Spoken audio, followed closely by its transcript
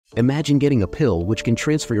Imagine getting a pill which can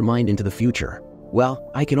transfer your mind into the future.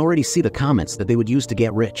 Well, I can already see the comments that they would use to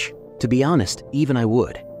get rich. To be honest, even I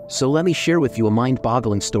would. So let me share with you a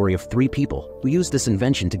mind-boggling story of 3 people who used this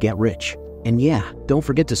invention to get rich. And yeah, don't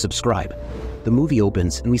forget to subscribe. The movie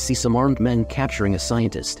opens and we see some armed men capturing a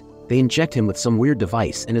scientist. They inject him with some weird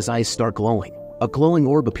device and his eyes start glowing. A glowing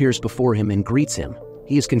orb appears before him and greets him.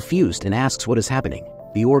 He is confused and asks what is happening.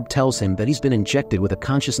 The orb tells him that he's been injected with a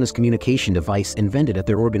consciousness communication device invented at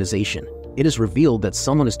their organization. It is revealed that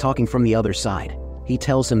someone is talking from the other side. He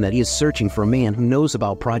tells him that he is searching for a man who knows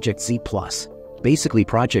about Project Z+. Basically,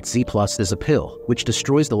 Project Z+ is a pill which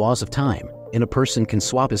destroys the laws of time, and a person can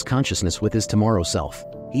swap his consciousness with his tomorrow self.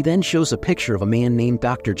 He then shows a picture of a man named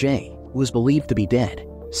Dr. J, who is believed to be dead.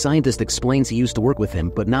 Scientist explains he used to work with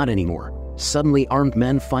him, but not anymore. Suddenly, armed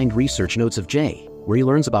men find research notes of J, where he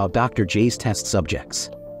learns about Dr. J's test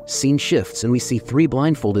subjects. Scene shifts and we see 3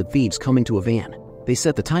 blindfolded thieves coming to a van. They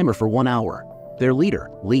set the timer for 1 hour. Their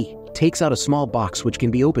leader, Lee, takes out a small box which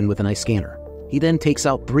can be opened with an eye scanner. He then takes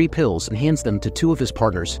out 3 pills and hands them to 2 of his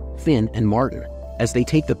partners, Finn and Martin. As they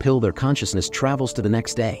take the pill, their consciousness travels to the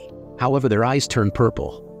next day. However, their eyes turn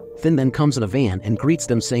purple. Finn then comes in a van and greets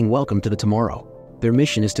them saying welcome to the tomorrow. Their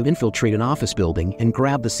mission is to infiltrate an office building and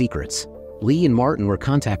grab the secrets. Lee and Martin wear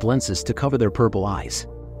contact lenses to cover their purple eyes.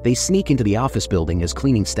 They sneak into the office building as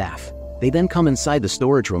cleaning staff. They then come inside the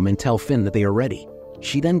storage room and tell Finn that they are ready.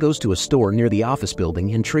 She then goes to a store near the office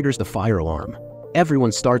building and triggers the fire alarm.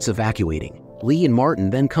 Everyone starts evacuating. Lee and Martin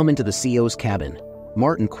then come into the CEO's cabin.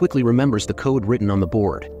 Martin quickly remembers the code written on the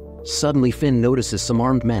board. Suddenly, Finn notices some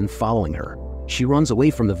armed men following her. She runs away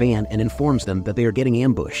from the van and informs them that they are getting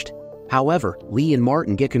ambushed. However, Lee and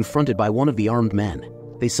Martin get confronted by one of the armed men.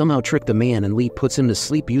 They somehow trick the man and Lee puts him to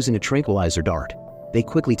sleep using a tranquilizer dart. They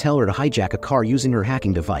quickly tell her to hijack a car using her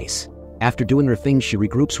hacking device. After doing her thing, she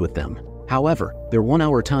regroups with them. However, their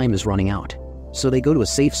 1-hour time is running out. So they go to a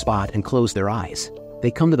safe spot and close their eyes.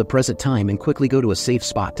 They come to the present time and quickly go to a safe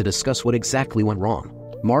spot to discuss what exactly went wrong.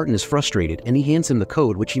 Martin is frustrated and he hands him the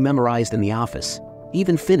code which he memorized in the office.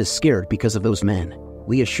 Even Finn is scared because of those men.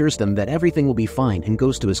 Lee assures them that everything will be fine and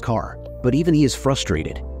goes to his car. But even he is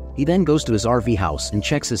frustrated. He then goes to his RV house and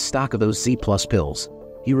checks his stock of those Z+ pills.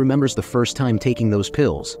 He remembers the first time taking those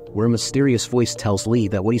pills, where a mysterious voice tells Lee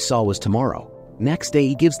that what he saw was tomorrow. Next day,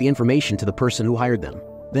 he gives the information to the person who hired them.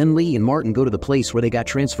 Then Lee and Martin go to the place where they got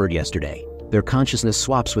transferred yesterday. Their consciousness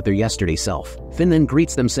swaps with their yesterday self. Finn then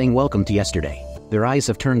greets them saying welcome to yesterday. Their eyes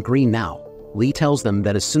have turned green now. Lee tells them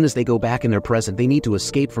that as soon as they go back in their present, they need to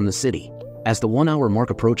escape from the city. As the 1-hour mark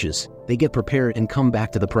approaches, they get prepared and come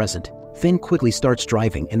back to the present. Finn quickly starts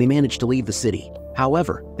driving and they manage to leave the city.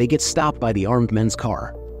 However, they get stopped by the armed men's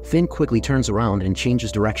car. Finn quickly turns around and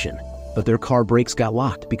changes direction, but their car brakes got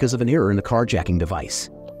locked because of an error in the carjacking device.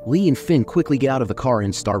 Lee and Finn quickly get out of the car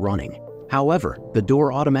and start running. However, the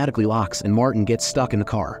door automatically locks and Martin gets stuck in the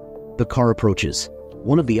car. The car approaches.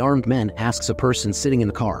 One of the armed men asks a person sitting in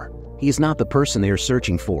the car. He is not the person they are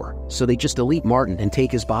searching for, so they just delete Martin and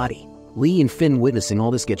take his body. Lee and Finn, witnessing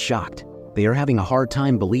all this, get shocked. They are having a hard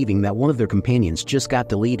time believing that one of their companions just got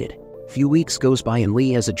deleted. Few weeks goes by and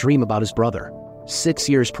Lee has a dream about his brother. 6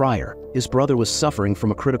 years prior, his brother was suffering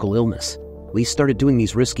from a critical illness. Lee started doing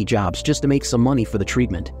these risky jobs just to make some money for the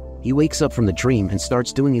treatment. He wakes up from the dream and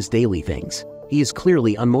starts doing his daily things. He is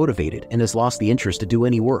clearly unmotivated and has lost the interest to do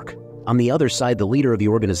any work. On the other side, the leader of the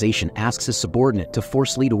organization asks his subordinate to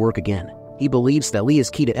force Lee to work again. He believes that Lee is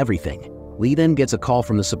key to everything. Lee then gets a call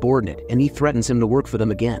from the subordinate and he threatens him to work for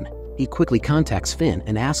them again. He quickly contacts Finn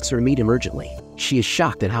and asks her to meet him urgently. She is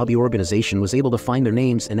shocked at how the organization was able to find their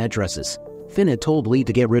names and addresses. Finn had told Lee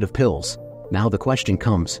to get rid of pills. Now the question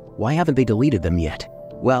comes, why haven't they deleted them yet?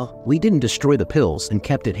 Well, Lee didn't destroy the pills and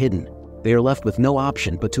kept it hidden. They are left with no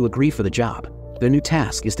option but to agree for the job. Their new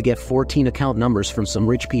task is to get 14 account numbers from some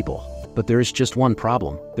rich people. But there is just one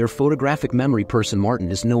problem. Their photographic memory person Martin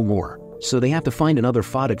is no more, so they have to find another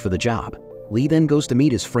photic for the job. Lee then goes to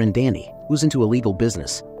meet his friend Danny, who's into illegal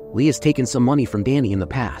business. Lee has taken some money from Danny in the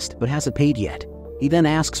past, but hasn't paid yet. He then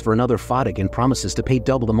asks for another photic and promises to pay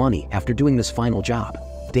double the money after doing this final job.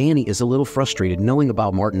 Danny is a little frustrated knowing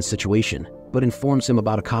about Martin's situation, but informs him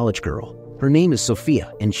about a college girl. Her name is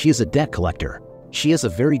Sophia, and she is a debt collector. She has a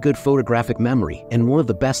very good photographic memory, and one of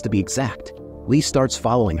the best to be exact. Lee starts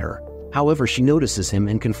following her. However, she notices him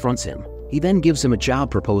and confronts him. He then gives him a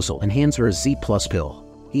job proposal and hands her a Z+ pill.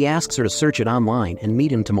 He asks her to search it online and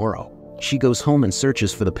meet him tomorrow. She goes home and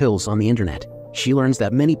searches for the pills on the internet. She learns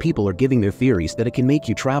that many people are giving their theories that it can make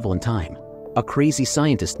you travel in time. A crazy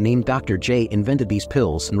scientist named Dr. J invented these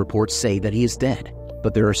pills, and reports say that he is dead.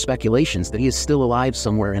 But there are speculations that he is still alive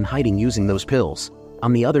somewhere and hiding using those pills.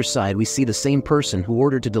 On the other side, we see the same person who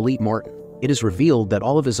ordered to delete Martin. It is revealed that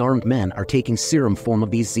all of his armed men are taking serum form of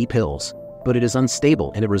these Z pills, but it is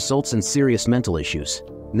unstable and it results in serious mental issues.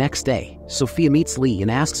 Next day, Sophia meets Lee and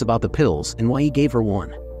asks about the pills and why he gave her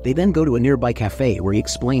one. They then go to a nearby cafe where he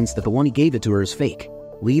explains that the one he gave it to her is fake.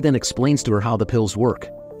 Lee then explains to her how the pills work.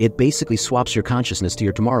 It basically swaps your consciousness to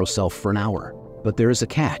your tomorrow self for an hour. But there is a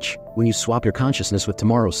catch. When you swap your consciousness with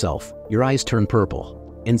tomorrow self, your eyes turn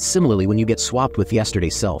purple. And similarly, when you get swapped with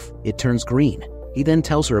yesterday's self, it turns green. He then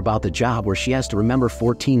tells her about the job where she has to remember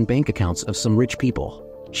 14 bank accounts of some rich people.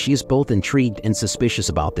 She is both intrigued and suspicious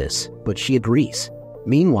about this, but she agrees.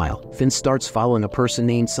 Meanwhile, Finn starts following a person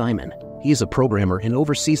named Simon. He is a programmer and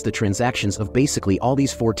oversees the transactions of basically all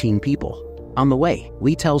these 14 people. On the way,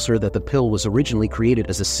 Lee tells her that the pill was originally created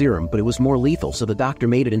as a serum, but it was more lethal, so the doctor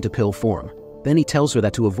made it into pill form. Then he tells her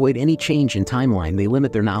that to avoid any change in timeline, they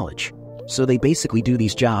limit their knowledge. So they basically do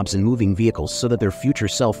these jobs in moving vehicles so that their future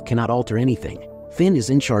self cannot alter anything. Finn is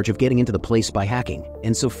in charge of getting into the place by hacking,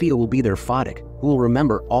 and Sophia will be their Fodic, who will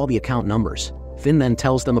remember all the account numbers. Finn then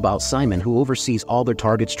tells them about Simon, who oversees all their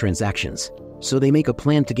targets' transactions. So they make a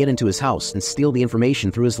plan to get into his house and steal the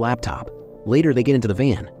information through his laptop. Later they get into the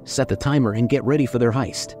van, set the timer and get ready for their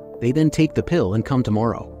heist. They then take the pill and come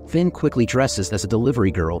tomorrow. Finn quickly dresses as a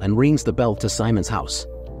delivery girl and rings the bell to Simon's house.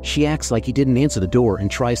 She acts like he didn't answer the door and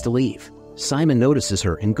tries to leave. Simon notices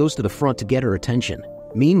her and goes to the front to get her attention.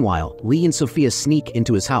 Meanwhile, Lee and Sophia sneak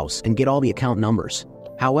into his house and get all the account numbers.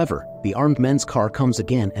 However, the armed men's car comes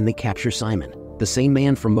again and they capture Simon. The same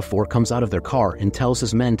man from before comes out of their car and tells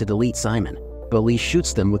his men to delete Simon, but Lee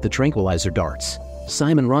shoots them with the tranquilizer darts.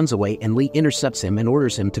 Simon runs away and Lee intercepts him and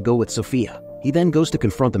orders him to go with Sophia. He then goes to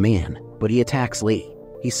confront the man, but he attacks Lee.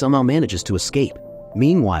 He somehow manages to escape.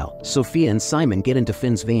 Meanwhile, Sophia and Simon get into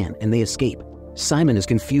Finn's van and they escape. Simon is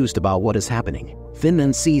confused about what is happening. Finn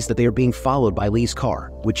then sees that they are being followed by Lee's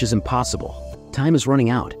car, which is impossible. Time is running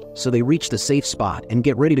out, so they reach the safe spot and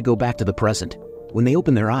get ready to go back to the present. When they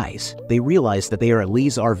open their eyes, they realize that they are at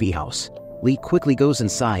Lee's RV house. Lee quickly goes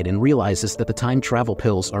inside and realizes that the time travel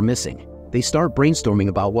pills are missing. They start brainstorming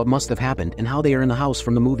about what must have happened and how they are in the house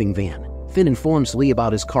from the moving van. Finn informs Lee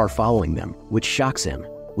about his car following them, which shocks him.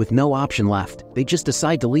 With no option left, they just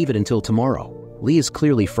decide to leave it until tomorrow. Lee is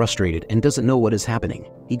clearly frustrated and doesn't know what is happening.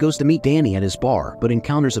 He goes to meet Danny at his bar, but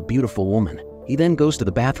encounters a beautiful woman. He then goes to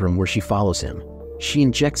the bathroom where she follows him. She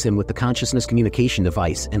injects him with the consciousness communication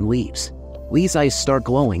device and leaves. Lee's eyes start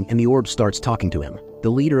glowing and the orb starts talking to him. The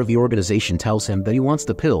leader of the organization tells him that he wants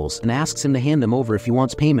the pills and asks him to hand them over if he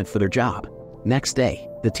wants payment for their job. Next day,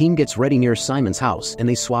 the team gets ready near Simon's house and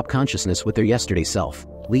they swap consciousness with their yesterday self.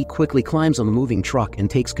 Lee quickly climbs on the moving truck and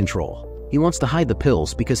takes control. He wants to hide the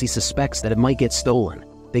pills because he suspects that it might get stolen.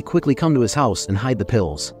 They quickly come to his house and hide the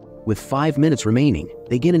pills. With 5 minutes remaining,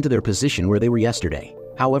 they get into their position where they were yesterday.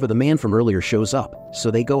 However, the man from earlier shows up, so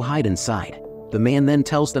they go hide inside. The man then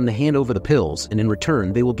tells them to hand over the pills and in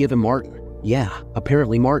return they will give him Martin. Yeah,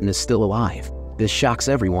 apparently Martin is still alive. This shocks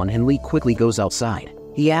everyone and Lee quickly goes outside.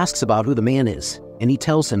 He asks about who the man is, and he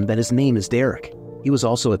tells him that his name is Derek. He was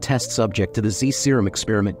also a test subject to the Z serum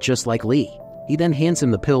experiment just like Lee. He then hands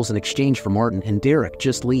him the pills in exchange for Martin and Derek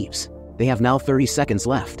just leaves. They have now 30 seconds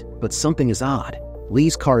left, but something is odd.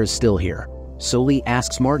 Lee's car is still here. So Lee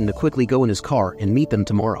asks Martin to quickly go in his car and meet them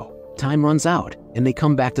tomorrow. Time runs out, and they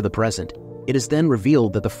come back to the present. It is then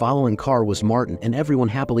revealed that the following car was Martin and everyone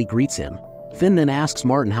happily greets him. Finn then asks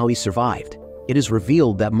Martin how he survived. It is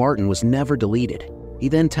revealed that Martin was never deleted. He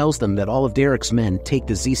then tells them that all of Derek's men take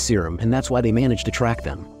the Z serum and that's why they managed to track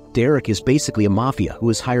them. Derek is basically a mafia who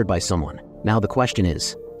is hired by someone. Now the question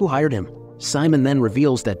is, who hired him? Simon then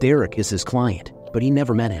reveals that Derek is his client, but he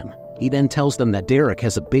never met him. He then tells them that Derek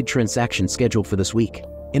has a big transaction scheduled for this week.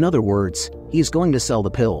 In other words, he is going to sell the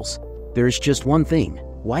pills. There is just one thing.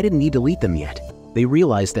 Why didn't he delete them yet? They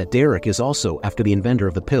realize that Derek is also after the inventor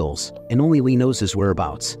of the pills, and only Lee knows his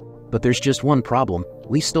whereabouts. But there's just one problem.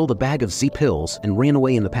 Lee stole the bag of Z pills and ran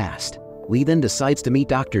away in the past. Lee then decides to meet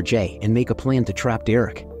Dr. J and make a plan to trap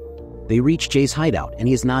Derek. They reach Jay's hideout and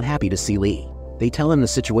he is not happy to see Lee. They tell him the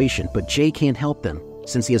situation, but Jay can't help them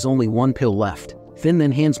since he has only one pill left. Finn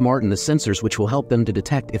then hands Martin the sensors which will help them to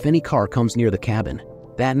detect if any car comes near the cabin.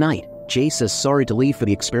 That night, Jay says sorry to Lee for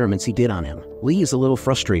the experiments he did on him. Lee is a little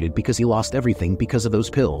frustrated because he lost everything because of those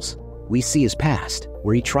pills. We see his past,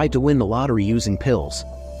 where he tried to win the lottery using pills,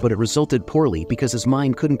 but it resulted poorly because his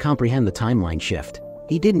mind couldn't comprehend the timeline shift.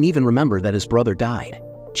 He didn't even remember that his brother died.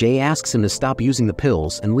 Jay asks him to stop using the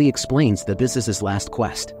pills and Lee explains that this is his last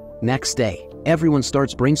quest. Next day, everyone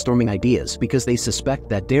starts brainstorming ideas because they suspect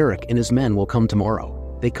that Derek and his men will come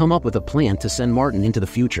tomorrow. They come up with a plan to send Martin into the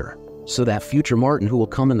future, so that future Martin who will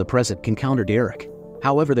come in the present can counter Derek.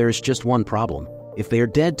 However, there is just one problem. If they are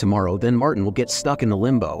dead tomorrow, then Martin will get stuck in the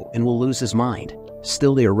limbo and will lose his mind.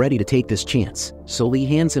 Still, they are ready to take this chance, so Lee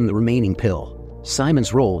hands him the remaining pill.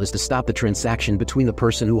 Simon's role is to stop the transaction between the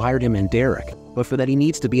person who hired him and Derek, but for that he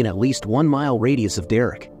needs to be in at least 1 mile radius of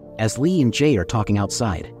Derek. As Lee and Jay are talking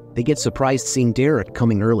outside, they get surprised seeing Derek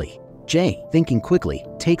coming early. Jay, thinking quickly,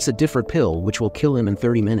 takes a different pill which will kill him in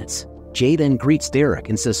 30 minutes. Jay then greets Derek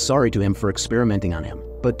and says sorry to him for experimenting on him,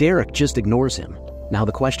 but Derek just ignores him. Now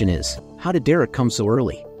the question is, how did Derek come so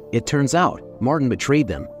early? It turns out, Martin betrayed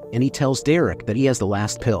them, and he tells Derek that he has the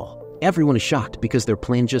last pill. Everyone is shocked because their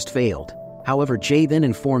plan just failed. However, Jay then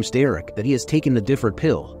informs Derek that he has taken the different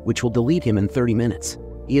pill, which will delete him in 30 minutes.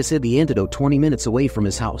 He has hid the antidote 20 minutes away from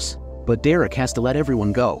his house, but Derek has to let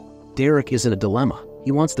everyone go. Derek is in a dilemma.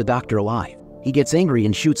 He wants the doctor alive. He gets angry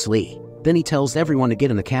and shoots Lee. Then he tells everyone to get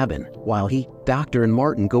in the cabin, while he, Doctor, and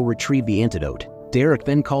Martin go retrieve the antidote. Derek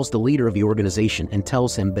then calls the leader of the organization and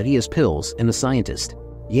tells him that he has pills and the scientist.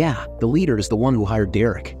 Yeah, the leader is the one who hired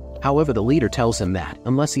Derek. However, the leader tells him that,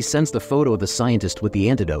 unless he sends the photo of the scientist with the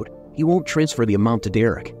antidote, he won't transfer the amount to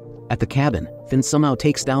Derek. At the cabin, Finn somehow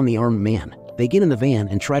takes down the armed man. They get in the van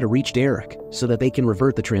and try to reach Derek, so that they can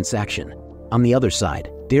revert the transaction. On the other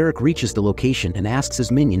side, Derek reaches the location and asks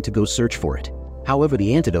his minion to go search for it. However,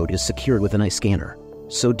 the antidote is secured with an eye scanner.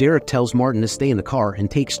 So Derek tells Martin to stay in the car and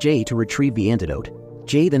takes Jay to retrieve the antidote.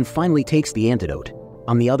 Jay then finally takes the antidote.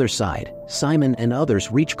 On the other side, Simon and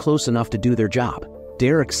others reach close enough to do their job.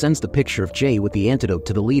 Derek sends the picture of Jay with the antidote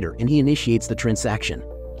to the leader and he initiates the transaction.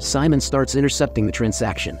 Simon starts intercepting the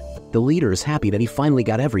transaction. The leader is happy that he finally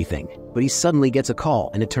got everything, but he suddenly gets a call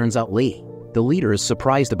and it turns out Lee. The leader is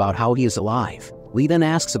surprised about how he is alive. Lee then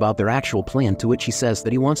asks about their actual plan, to which he says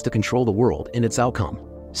that he wants to control the world and its outcome.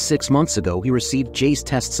 6 months ago, he received Jay's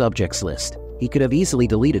test subjects list. He could have easily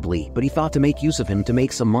deleted Lee, but he thought to make use of him to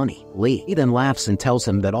make some money. Lee then laughs and tells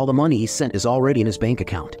him that all the money he sent is already in his bank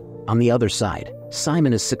account. On the other side,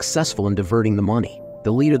 Simon is successful in diverting the money.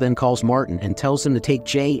 The leader then calls Martin and tells him to take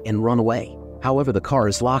Jay and run away. However, the car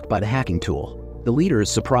is locked by the hacking tool. The leader is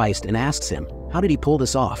surprised and asks him, how did he pull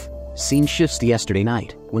this off? Scene shifts to yesterday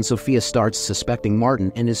night, when Sophia starts suspecting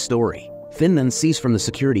Martin and his story. Finn then sees from the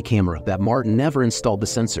security camera that Martin never installed the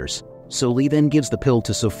sensors. So Lee then gives the pill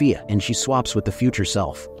to Sophia and she swaps with the future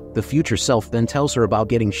self. The future self then tells her about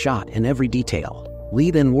getting shot in every detail.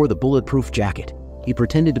 Lee then wore the bulletproof jacket. He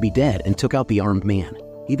pretended to be dead and took out the armed man.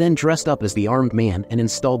 He then dressed up as the armed man and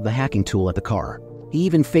installed the hacking tool at the car. He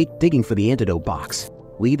even faked digging for the antidote box.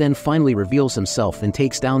 Lee then finally reveals himself and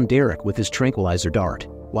takes down Derek with his tranquilizer dart.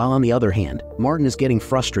 While on the other hand, Martin is getting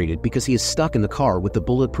frustrated because he is stuck in the car with the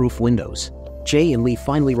bulletproof windows. Jay and Lee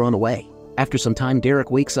finally run away. After some time,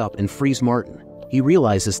 Derek wakes up and frees Martin. He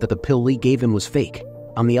realizes that the pill Lee gave him was fake.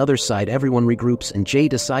 On the other side, everyone regroups and Jay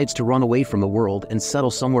decides to run away from the world and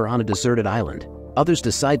settle somewhere on a deserted island. Others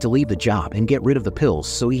decide to leave the job and get rid of the pills,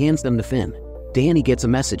 so he hands them to Finn. Danny gets a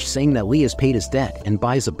message saying that Lee has paid his debt and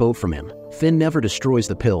buys a boat from him. Finn never destroys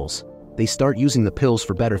the pills. They start using the pills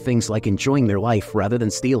for better things like enjoying their life rather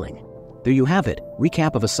than stealing. There you have it,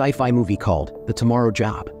 recap of a sci-fi movie called The Tomorrow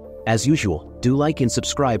Job. As usual, do like and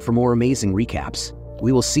subscribe for more amazing recaps.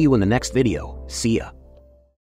 We will see you in the next video. See ya.